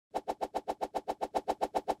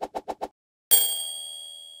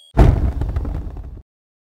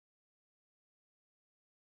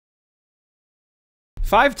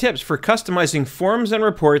5 tips for customizing forms and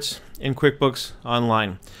reports in QuickBooks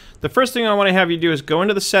Online. The first thing I want to have you do is go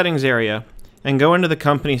into the settings area and go into the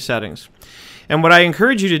company settings. And what I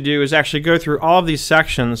encourage you to do is actually go through all of these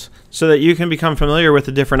sections so that you can become familiar with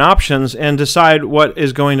the different options and decide what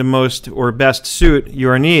is going to most or best suit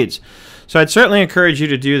your needs. So I'd certainly encourage you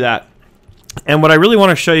to do that. And what I really want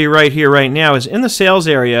to show you right here, right now, is in the sales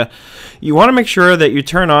area, you want to make sure that you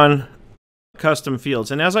turn on custom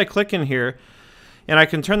fields. And as I click in here, and I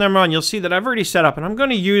can turn them on, you'll see that I've already set up, and I'm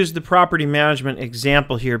going to use the property management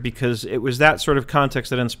example here because it was that sort of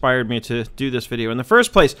context that inspired me to do this video. In the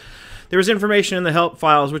first place, there was information in the help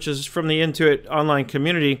files, which is from the Intuit online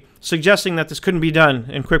community, suggesting that this couldn't be done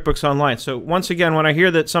in QuickBooks Online. So once again, when I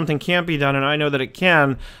hear that something can't be done and I know that it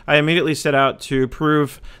can, I immediately set out to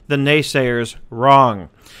prove the naysayers wrong.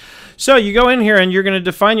 So you go in here and you're going to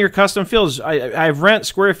define your custom fields. I have rent,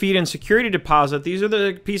 square feet, and security deposit. These are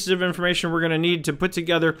the pieces of information we're going to need to put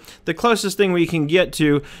together the closest thing we can get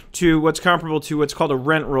to what's comparable to what's called a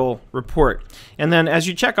rent roll report. And then as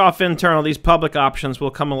you check off internal, these public options will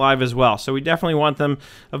come alive as well. So we definitely want them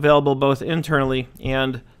available both internally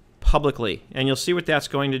and publicly. And you'll see what that's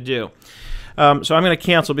going to do. So I'm going to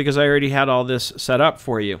cancel because I already had all this set up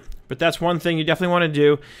for you. But that's one thing you definitely want to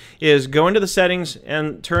do is go into the settings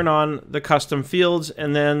and turn on the custom fields.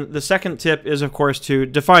 And then the second tip is, of course, to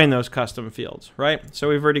define those custom fields, right? So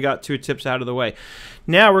we've already got 2 tips out of the way.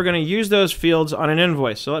 Now we're going to use those fields on an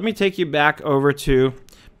invoice. So let me take you back over to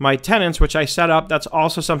my tenants, which I set up. That's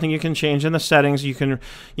also something you can change in the settings. You can,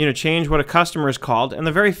 change what a customer is called. And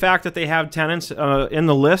the very fact that they have tenants in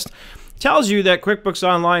the list tells you that QuickBooks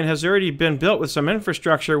Online has already been built with some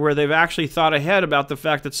infrastructure where they've actually thought ahead about the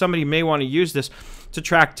fact that somebody may want to use this to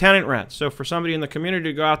track tenant rent. So for somebody in the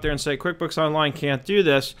community to go out there and say QuickBooks Online can't do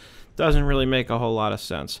this doesn't really make a whole lot of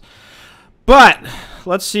sense. But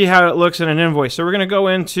let's see how it looks in an invoice. So we're going to go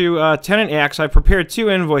into Tenant X. I prepared 2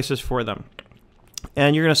 invoices for them.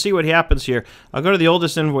 And you're going to see what happens here. I'll go to the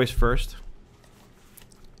oldest invoice first.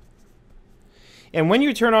 And when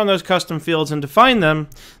you turn on those custom fields and define them,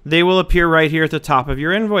 they will appear right here at the top of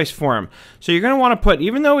your invoice form. So you're going to want to put,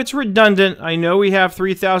 even though it's redundant, I know we have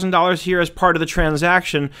 $3,000 here as part of the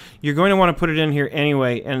transaction, you're going to want to put it in here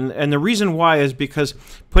anyway. And the reason why is because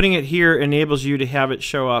putting it here enables you to have it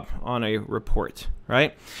show up on a report,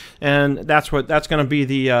 right? And that's going to be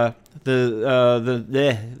using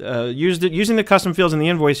the custom fields in the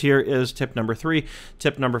invoice here is tip number 3.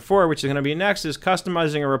 Tip number 4, which is going to be next, is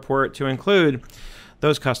customizing a report to include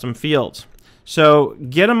those custom fields. So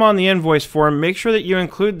get them on the invoice form. Make sure that you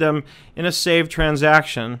include them in a saved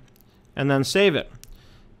transaction and then save it.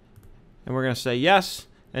 And we're going to say yes.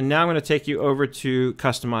 And now I'm going to take you over to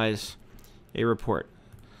customize a report.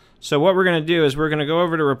 So what we're going to do is we're going to go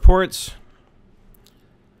over to reports.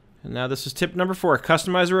 And now this is tip number 4,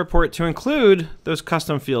 customize a report to include those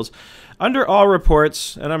custom fields. Under all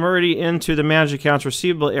reports, and I'm already into the manage accounts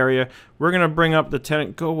receivable area, we're going to bring up the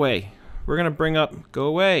tenant, go away. We're going to bring up, go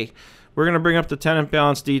away. We're going to bring up the tenant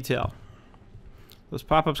balance detail. Those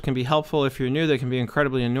pop-ups can be helpful if you're new. They can be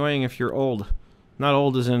incredibly annoying if you're old. Not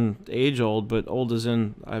old as in age old, but old as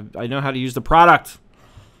in I know how to use the product.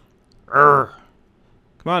 Come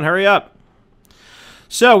on, hurry up.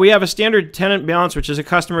 So we have a standard tenant balance, which is a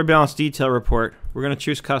customer balance detail report. We're going to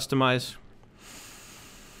choose customize.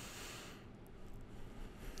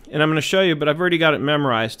 And I'm going to show you, but I've already got it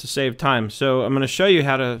memorized to save time. So I'm going to show you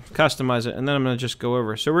how to customize it, and then I'm going to just go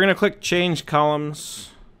over. So we're going to click change columns.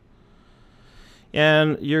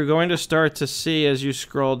 And you're going to start to see as you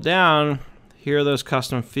scroll down, here are those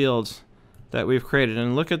custom fields that we've created.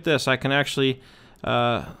 And look at this. I can actually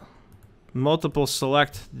multiple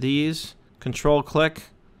select these. Control click,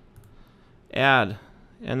 add,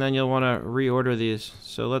 and then you'll want to reorder these.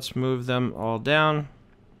 So let's move them all down.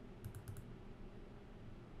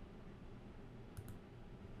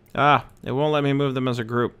 It won't let me move them as a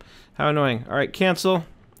group. How annoying. All right, cancel.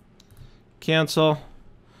 Cancel.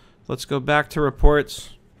 Let's go back to reports.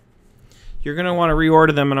 You're going to want to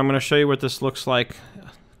reorder them, and I'm going to show you what this looks like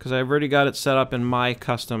because I've already got it set up in my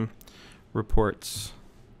custom reports.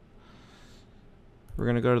 We're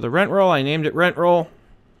going to go to the rent roll. I named it rent roll.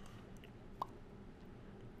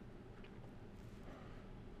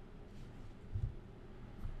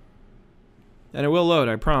 And it will load,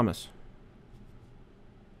 I promise.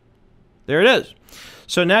 There it is.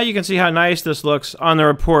 So now you can see how nice this looks on the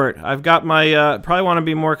report. I've got my, probably want to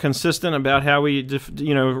be more consistent about how we,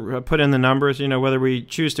 put in the numbers. Whether we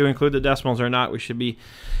choose to include the decimals or not, we should be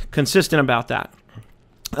consistent about that.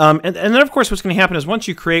 And then, of course, what's going to happen is once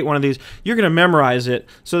you create one of these, you're going to memorize it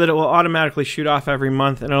so that it will automatically shoot off every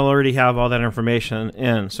month, and it'll already have all that information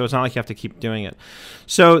in. So it's not like you have to keep doing it.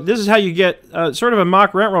 So this is how you get sort of a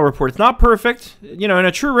mock rent roll report. It's not perfect. You know, and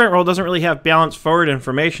a true rent roll doesn't really have balance forward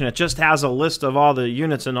information. It just has a list of all the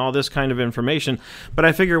units and all this kind of information. But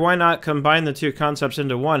I figure why not combine the two concepts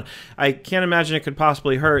into one? I can't imagine it could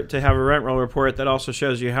possibly hurt to have a rent roll report that also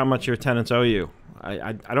shows you how much your tenants owe you.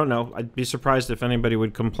 I don't know. I'd be surprised if anybody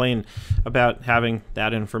would complain about having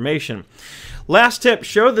that information. Last tip,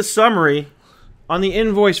 show the summary on the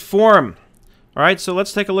invoice form. All right, so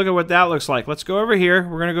let's take a look at what that looks like. Let's go over here.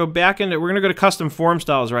 We're going to go back into, we're going to go to custom form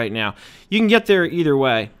styles right now. You can get there either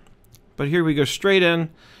way. But here we go straight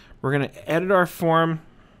in. We're going to edit our form.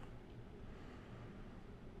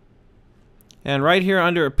 And right here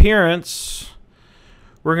under appearance,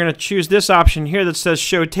 we're going to choose this option here that says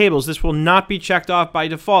show tables. This will not be checked off by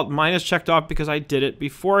default. Mine is checked off because I did it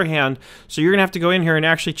beforehand. So you're going to have to go in here and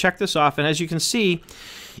actually check this off. And as you can see,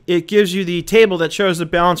 it gives you the table that shows the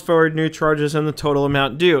balance forward, new charges, and the total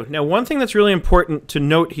amount due. Now, one thing that's really important to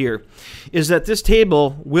note here is that this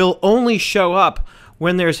table will only show up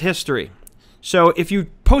when there's history. So if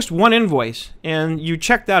you post one invoice and you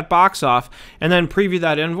check that box off and then preview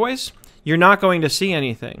that invoice, you're not going to see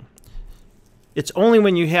anything. It's only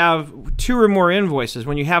when you have 2 or more invoices,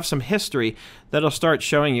 when you have some history, that'll start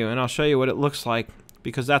showing you. And I'll show you what it looks like,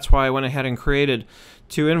 because that's why I went ahead and created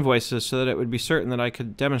 2 invoices so that it would be certain that I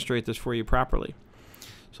could demonstrate this for you properly.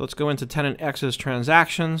 So let's go into tenant X's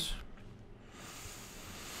transactions.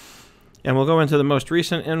 And we'll go into the most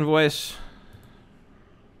recent invoice.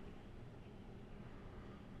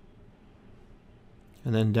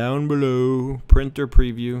 And then down below, printer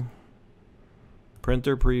preview.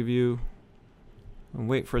 Printer preview. And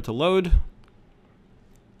wait for it to load.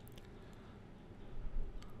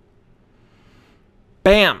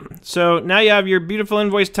 Bam! So now you have your beautiful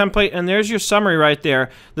invoice template, and there's your summary right there.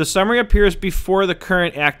 The summary appears before the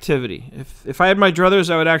current activity. If I had my druthers,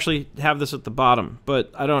 I would actually have this at the bottom, but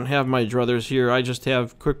I don't have my druthers here. I just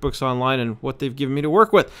have QuickBooks Online and what they've given me to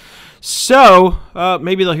work with. So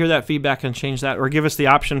maybe they'll hear that feedback and change that, or give us the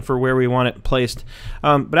option for where we want it placed.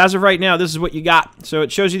 But as of right now, this is what you got. So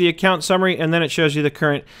it shows you the account summary, and then it shows you the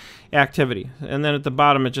current activity. And then at the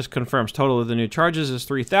bottom, it just confirms total of the new charges is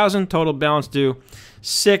 $3,000, total balance due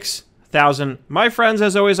 $6,000. My friends,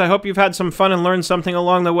 as always, I hope you've had some fun and learned something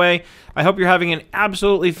along the way. I hope you're having an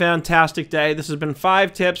absolutely fantastic day. This has been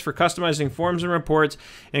 5 tips for customizing forms and reports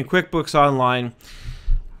in QuickBooks Online.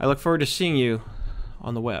 I look forward to seeing you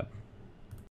on the web.